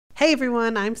Hey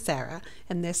everyone, I'm Sarah,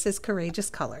 and this is Courageous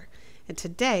Color. And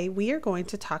today we are going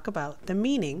to talk about the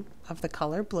meaning of the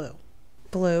color blue.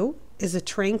 Blue is a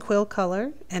tranquil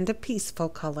color and a peaceful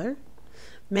color.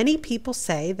 Many people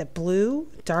say that blue,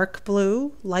 dark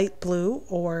blue, light blue,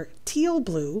 or teal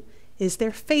blue is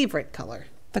their favorite color.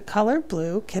 The color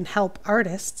blue can help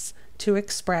artists to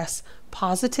express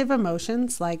positive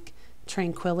emotions like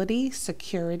tranquility,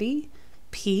 security,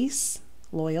 peace,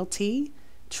 loyalty,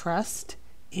 trust,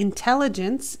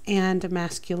 intelligence, and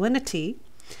masculinity,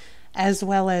 as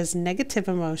well as negative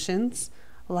emotions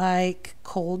like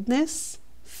coldness,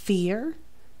 fear,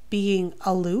 being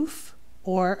aloof,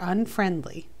 or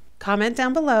unfriendly. Comment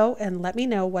down below and let me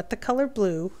know what the color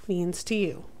blue means to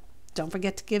you. Don't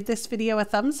forget to give this video a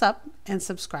thumbs up and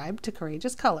subscribe to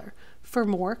Courageous Color for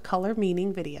more color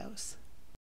meaning videos.